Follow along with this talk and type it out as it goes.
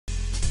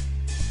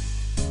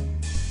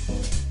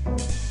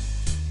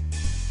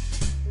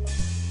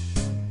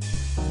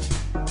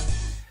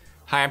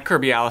Hi, I'm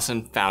Kirby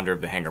Allison, founder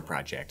of the Hanger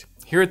Project.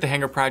 Here at the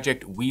Hanger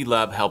Project, we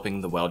love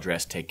helping the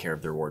well-dressed take care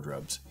of their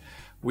wardrobes.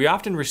 We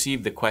often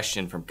receive the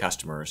question from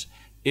customers,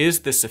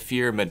 is the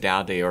Saphir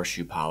Medaille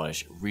shoe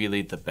polish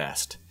really the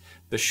best?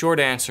 The short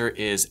answer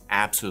is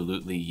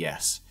absolutely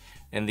yes.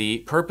 And the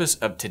purpose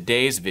of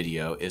today's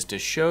video is to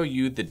show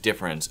you the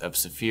difference of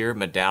Saphir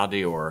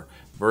Medaille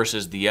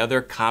versus the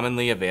other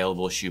commonly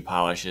available shoe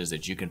polishes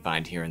that you can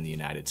find here in the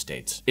United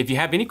States. If you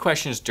have any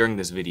questions during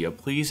this video,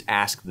 please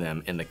ask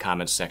them in the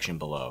comments section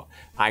below.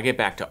 I get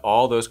back to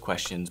all those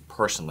questions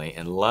personally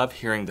and love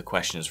hearing the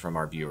questions from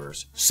our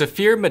viewers.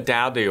 Saphir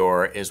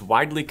Medaille is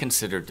widely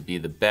considered to be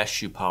the best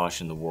shoe polish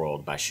in the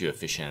world by shoe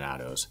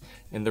aficionados.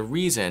 And the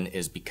reason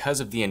is because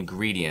of the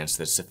ingredients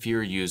that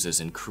Saphir uses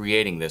in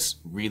creating this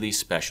really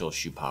special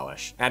shoe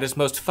polish. At its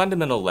most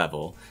fundamental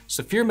level,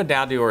 Saphir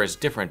Medaille is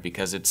different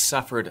because it's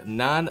suffered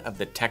none of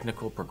the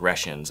technical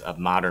progressions of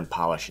modern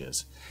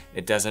polishes.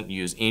 It doesn't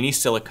use any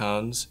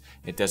silicones,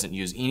 it doesn't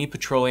use any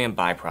petroleum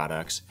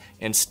byproducts.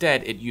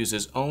 Instead, it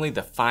uses only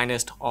the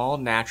finest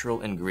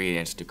all-natural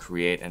ingredients to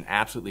create an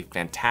absolutely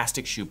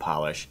fantastic shoe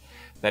polish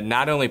that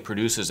not only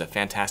produces a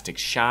fantastic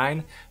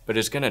shine, but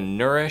is going to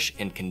nourish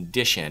and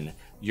condition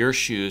your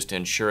shoes to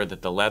ensure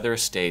that the leather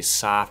stays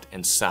soft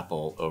and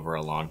supple over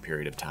a long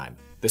period of time.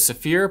 The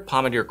Saphir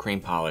Pomadir Cream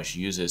Polish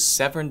uses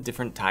 7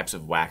 different types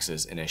of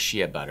waxes in a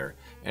shea butter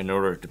in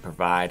order to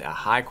provide a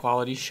high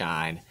quality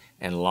shine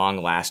and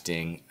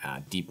long-lasting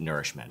deep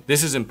nourishment.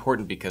 This is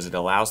important because it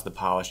allows the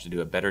polish to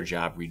do a better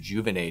job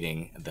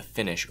rejuvenating the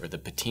finish or the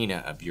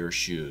patina of your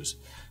shoes.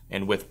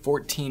 And with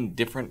 14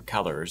 different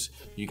colors,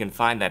 you can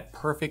find that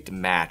perfect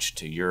match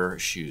to your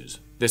shoes.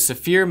 The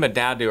Saphir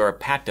Medaille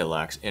Pat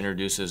Deluxe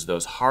introduces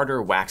those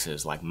harder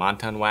waxes like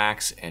Monton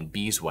wax and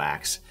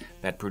beeswax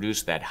that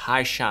produce that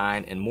high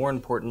shine and, more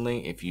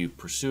importantly, if you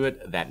pursue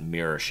it, that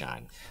mirror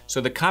shine. So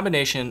the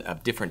combination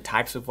of different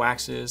types of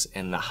waxes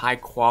and the high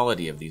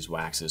quality of these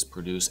waxes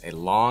produce a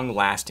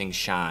long-lasting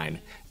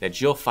shine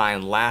that you'll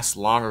find lasts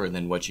longer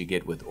than what you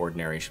get with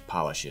ordinary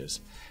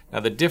polishes. Now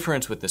the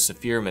difference with the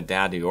Saphir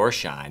Medaille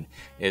shine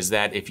is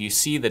that if you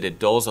see that it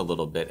dulls a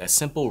little bit, a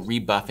simple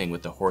rebuffing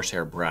with the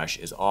horsehair brush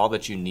is all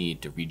that you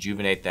need to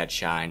rejuvenate that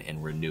shine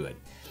and renew it.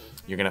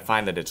 You're going to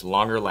find that it's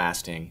longer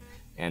lasting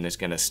and it's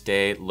going to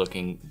stay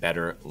looking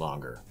better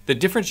longer. The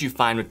difference you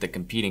find with the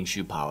competing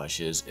shoe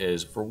polishes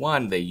is, for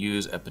one, they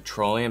use a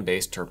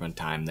petroleum-based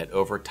turpentine that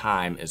over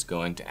time is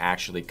going to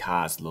actually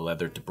cause the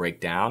leather to break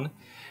down.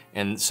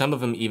 And some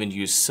of them even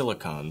use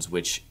silicones,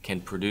 which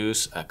can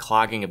produce a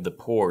clogging of the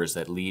pores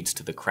that leads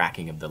to the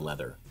cracking of the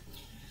leather.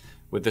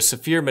 With the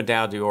Saphir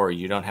Medaille,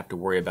 you don't have to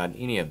worry about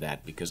any of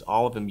that because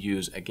all of them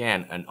use,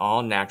 again, an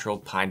all-natural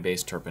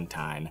pine-based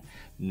turpentine,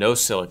 no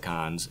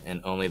silicones,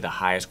 and only the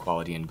highest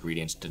quality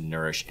ingredients to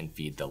nourish and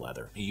feed the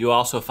leather. You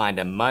also find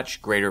a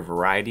much greater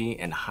variety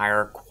and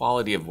higher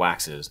quality of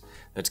waxes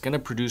that's going to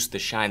produce the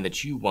shine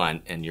that you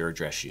want in your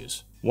dress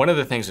shoes. One of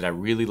the things that I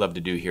really love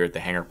to do here at the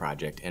Hanger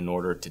Project in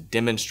order to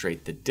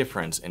demonstrate the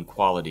difference in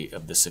quality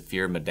of the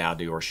Saphir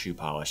Medaille shoe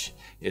polish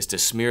is to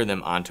smear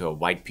them onto a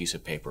white piece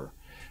of paper.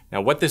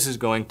 Now what this is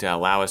going to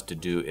allow us to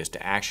do is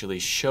to actually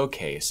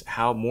showcase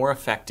how more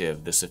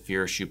effective the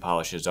Saphir shoe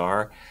polishes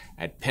are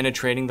at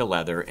penetrating the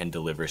leather and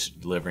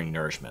delivering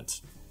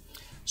nourishments.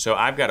 So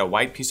I've got a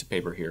white piece of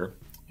paper here.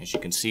 As you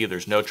can see,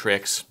 there's no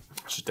tricks.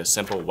 It's just a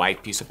simple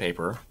white piece of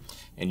paper.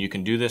 And you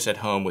can do this at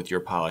home with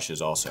your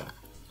polishes also.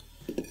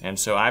 And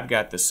so I've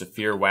got the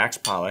Saphir wax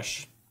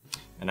polish,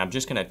 and I'm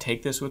just going to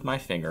take this with my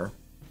finger,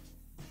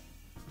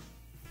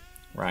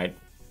 right,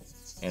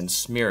 and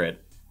smear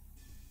it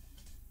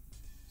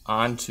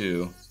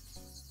onto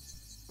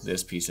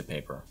this piece of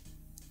paper.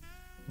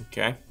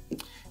 Okay?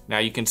 Now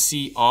you can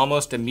see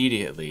almost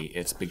immediately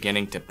it's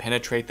beginning to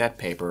penetrate that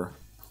paper,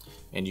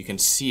 and you can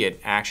see it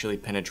actually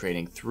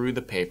penetrating through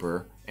the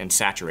paper and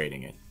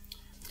saturating it.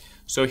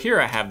 So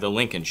here I have the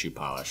Lincoln shoe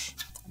polish.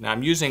 Now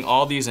I'm using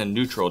all these in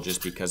neutral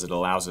just because it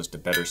allows us to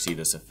better see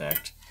this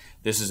effect.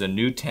 This is a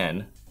new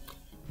 10.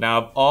 Now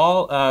of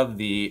all of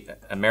the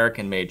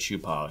American-made shoe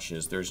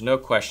polishes, there's no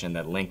question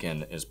that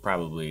Lincoln is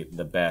probably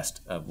the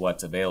best of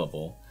what's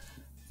available.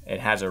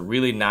 It has a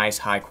really nice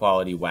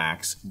high-quality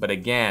wax, but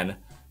again,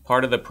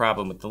 part of the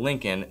problem with the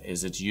Lincoln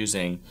is it's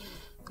using,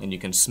 and you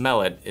can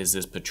smell it, is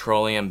this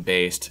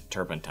petroleum-based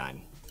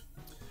turpentine.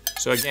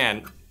 So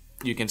again,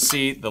 you can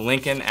see the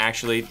Lincoln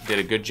actually did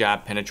a good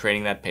job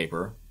penetrating that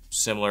paper,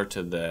 similar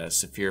to the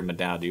Saphir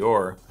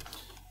Medaille,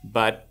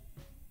 but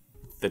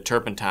the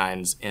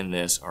turpentines in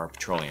this are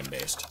petroleum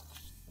based.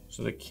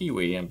 So the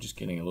kiwi, I'm just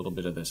getting a little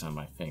bit of this on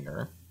my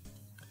finger.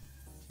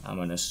 I'm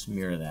going to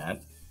smear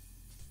that.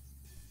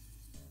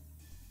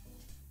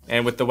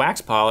 And with the wax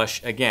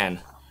polish,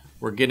 again,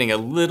 we're getting a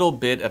little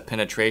bit of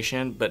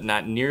penetration, but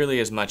not nearly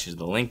as much as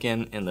the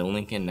Lincoln, and the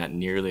Lincoln not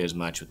nearly as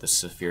much with the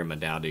Saphir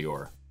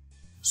Medaille.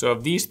 So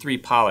of these 3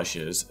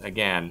 polishes,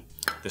 again,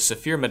 the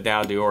Saphir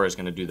Medaille is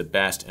going to do the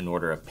best in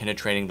order of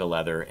penetrating the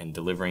leather and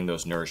delivering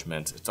those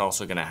nourishments. It's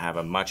also going to have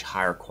a much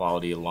higher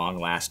quality,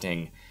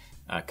 long-lasting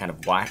kind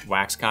of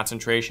wax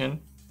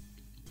concentration.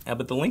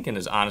 But the Lincoln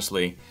is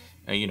honestly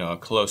a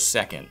close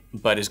second,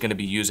 but is going to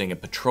be using a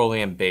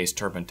petroleum-based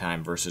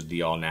turpentine versus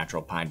the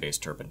all-natural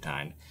pine-based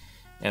turpentine.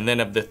 And then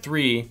of the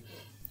three,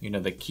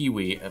 the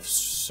kiwi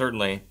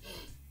certainly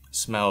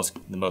smells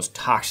the most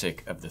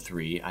toxic of the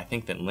three. I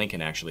think that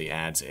Lincoln actually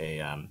adds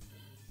a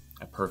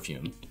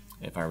perfume,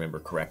 if I remember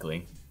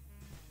correctly,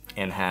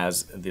 and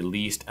has the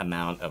least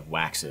amount of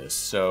waxes.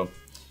 So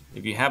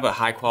if you have a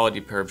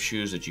high-quality pair of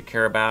shoes that you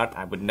care about,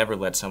 I would never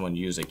let someone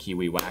use a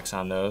kiwi wax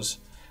on those.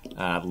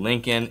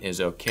 Lincoln is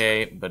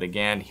okay, but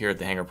again, here at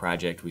the Hanger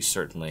Project, we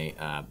certainly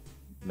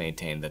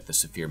maintain that the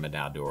Saphir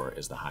Médaille d'Or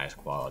is the highest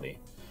quality.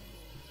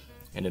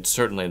 And it's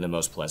certainly the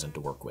most pleasant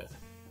to work with.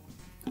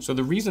 So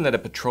the reason that a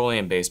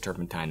petroleum-based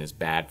turpentine is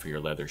bad for your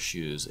leather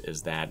shoes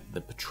is that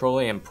the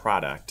petroleum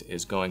product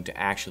is going to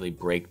actually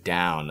break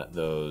down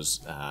those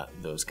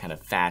kind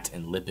of fat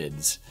and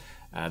lipids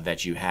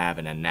that you have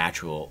in a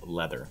natural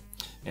leather.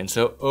 And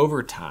so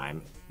over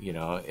time,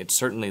 it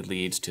certainly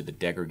leads to the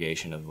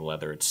degradation of the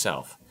leather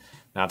itself.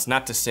 Now, it's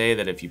not to say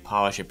that if you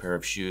polish a pair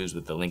of shoes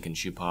with the Lincoln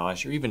shoe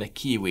polish or even a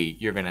kiwi,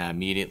 you're going to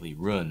immediately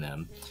ruin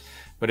them.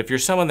 But if you're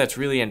someone that's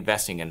really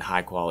investing in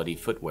high quality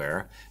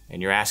footwear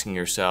and you're asking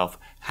yourself,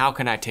 how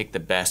can I take the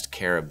best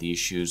care of these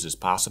shoes as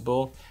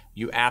possible?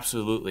 You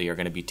absolutely are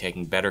going to be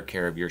taking better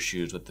care of your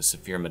shoes with the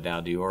Saphir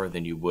Médaille d'Or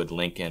than you would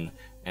Lincoln,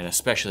 and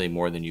especially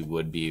more than you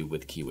would be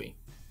with kiwi.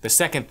 The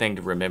second thing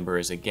to remember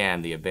is,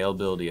 again, the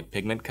availability of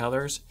pigment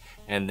colors,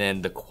 and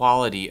then the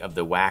quality of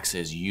the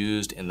waxes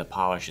used in the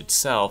polish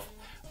itself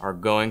are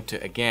going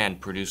to, again,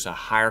 produce a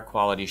higher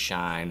quality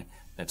shine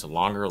that's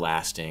longer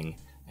lasting,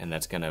 and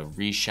that's going to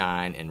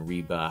re-shine and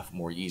rebuff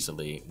more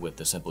easily with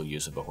the simple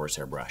use of a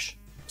horsehair brush.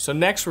 So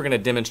next we're going to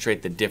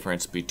demonstrate the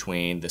difference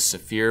between the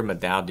Saphir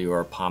Médaille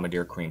d'Or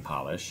Pomadir cream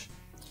polish,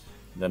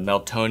 the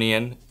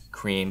Meltonian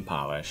cream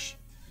polish,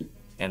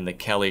 and the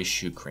Kelly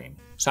shoe cream.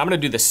 So I'm going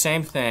to do the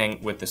same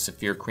thing with the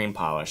Saphir cream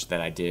polish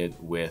that I did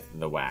with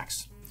the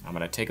wax. I'm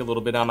going to take a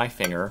little bit on my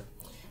finger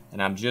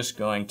and I'm just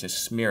going to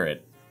smear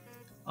it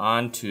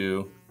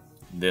onto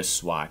this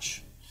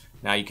swatch.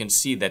 Now you can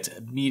see that's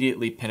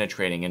immediately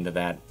penetrating into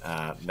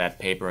that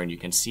paper, and you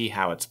can see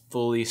how it's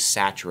fully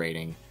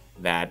saturating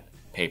that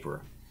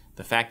paper.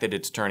 The fact that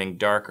it's turning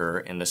darker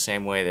in the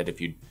same way that if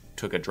you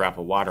took a drop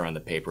of water on the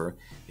paper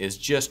is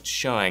just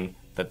showing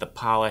that the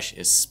polish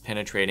is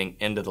penetrating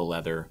into the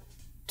leather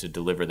to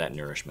deliver that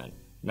nourishment.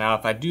 Now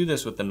if I do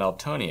this with the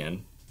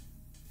Meltonian,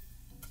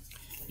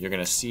 you're going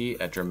to see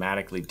a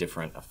dramatically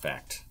different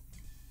effect.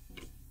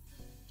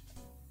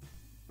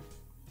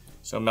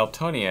 So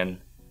Meltonian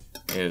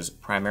is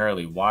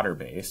primarily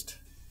water-based,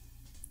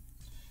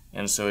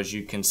 and so as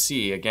you can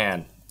see,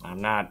 again,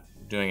 I'm not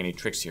doing any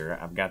tricks here.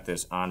 I've got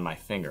this on my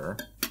finger.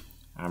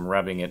 I'm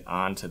rubbing it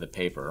onto the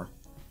paper,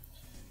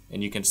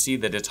 and you can see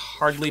that it's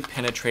hardly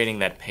penetrating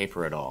that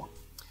paper at all.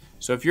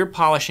 So if you're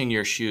polishing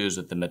your shoes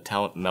with the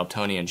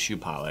Meltonian shoe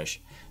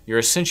polish, you're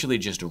essentially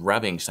just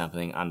rubbing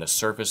something on the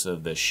surface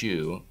of the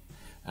shoe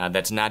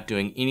that's not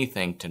doing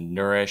anything to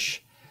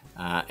nourish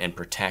and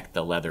protect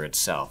the leather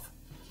itself.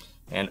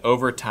 And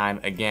over time,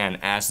 again,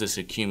 as this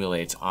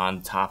accumulates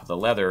on top of the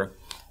leather,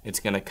 it's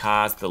going to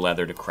cause the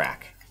leather to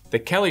crack. The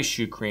Kelly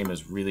shoe cream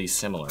is really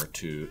similar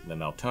to the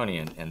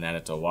Meltonian in that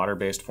it's a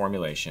water-based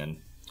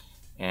formulation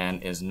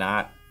and is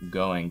not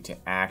going to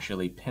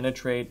actually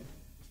penetrate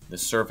the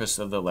surface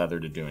of the leather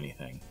to do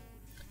anything.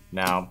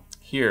 Now,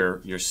 here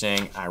you're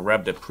seeing I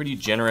rubbed a pretty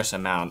generous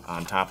amount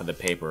on top of the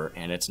paper,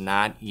 and it's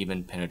not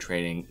even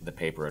penetrating the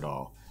paper at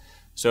all.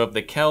 So if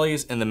the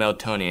Kellys and the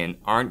Meltonian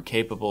aren't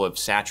capable of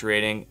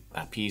saturating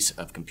a piece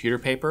of computer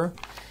paper,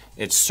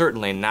 it's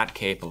certainly not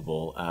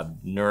capable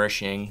of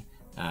nourishing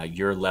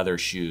your leather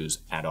shoes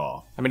at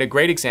all. I mean, a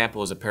great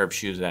example is a pair of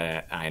shoes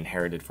that I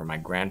inherited from my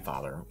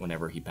grandfather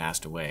whenever he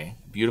passed away.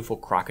 A beautiful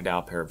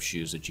crocodile pair of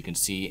shoes that you can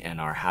see in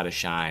our How to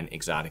Shine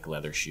exotic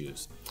leather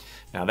shoes.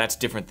 Now that's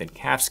different than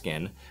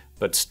calfskin,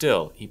 but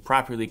still, he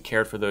properly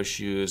cared for those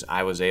shoes.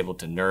 I was able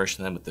to nourish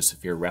them with the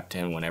Saphir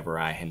Reptin whenever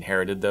I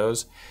inherited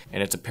those,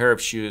 and it's a pair of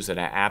shoes that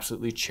I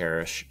absolutely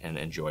cherish and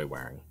enjoy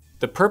wearing.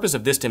 The purpose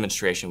of this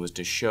demonstration was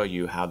to show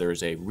you how there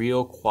is a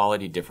real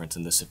quality difference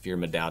in the Saphir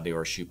Médaille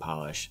d'Or shoe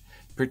polish,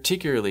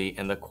 particularly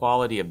in the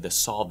quality of the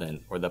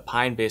solvent or the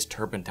pine-based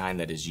turpentine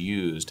that is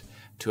used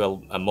to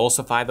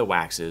emulsify the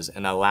waxes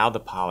and allow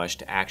the polish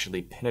to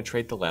actually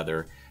penetrate the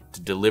leather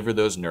to deliver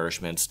those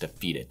nourishments to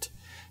feed it.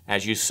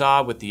 As you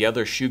saw with the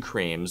other shoe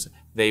creams,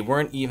 they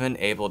weren't even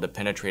able to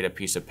penetrate a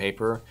piece of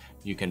paper.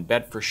 You can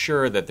bet for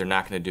sure that they're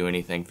not going to do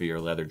anything for your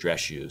leather dress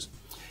shoes.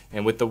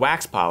 And with the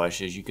wax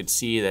polishes, you could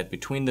see that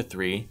between the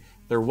three,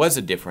 there was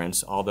a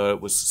difference, although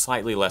it was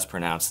slightly less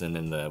pronounced than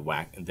in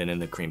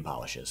the cream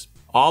polishes.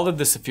 All of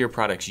the Saphir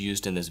products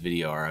used in this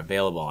video are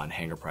available on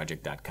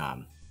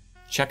hangerproject.com.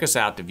 Check us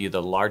out to view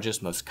the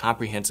largest, most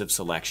comprehensive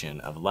selection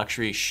of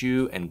luxury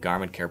shoe and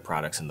garment care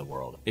products in the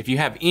world. If you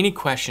have any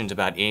questions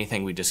about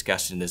anything we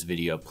discussed in this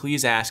video,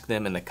 please ask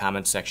them in the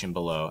comments section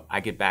below. I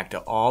get back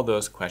to all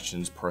those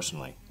questions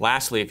personally.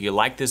 Lastly, if you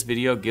like this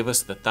video, give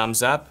us the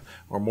thumbs up,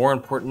 or more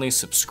importantly,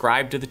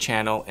 subscribe to the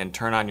channel and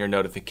turn on your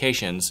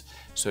notifications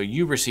so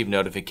you receive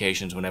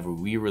notifications whenever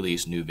we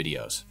release new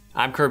videos.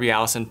 I'm Kirby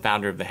Allison,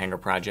 founder of The Hanger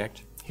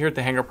Project. Here at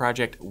The Hanger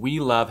Project, we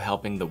love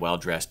helping the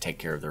well-dressed take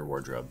care of their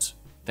wardrobes.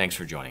 Thanks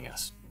for joining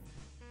us.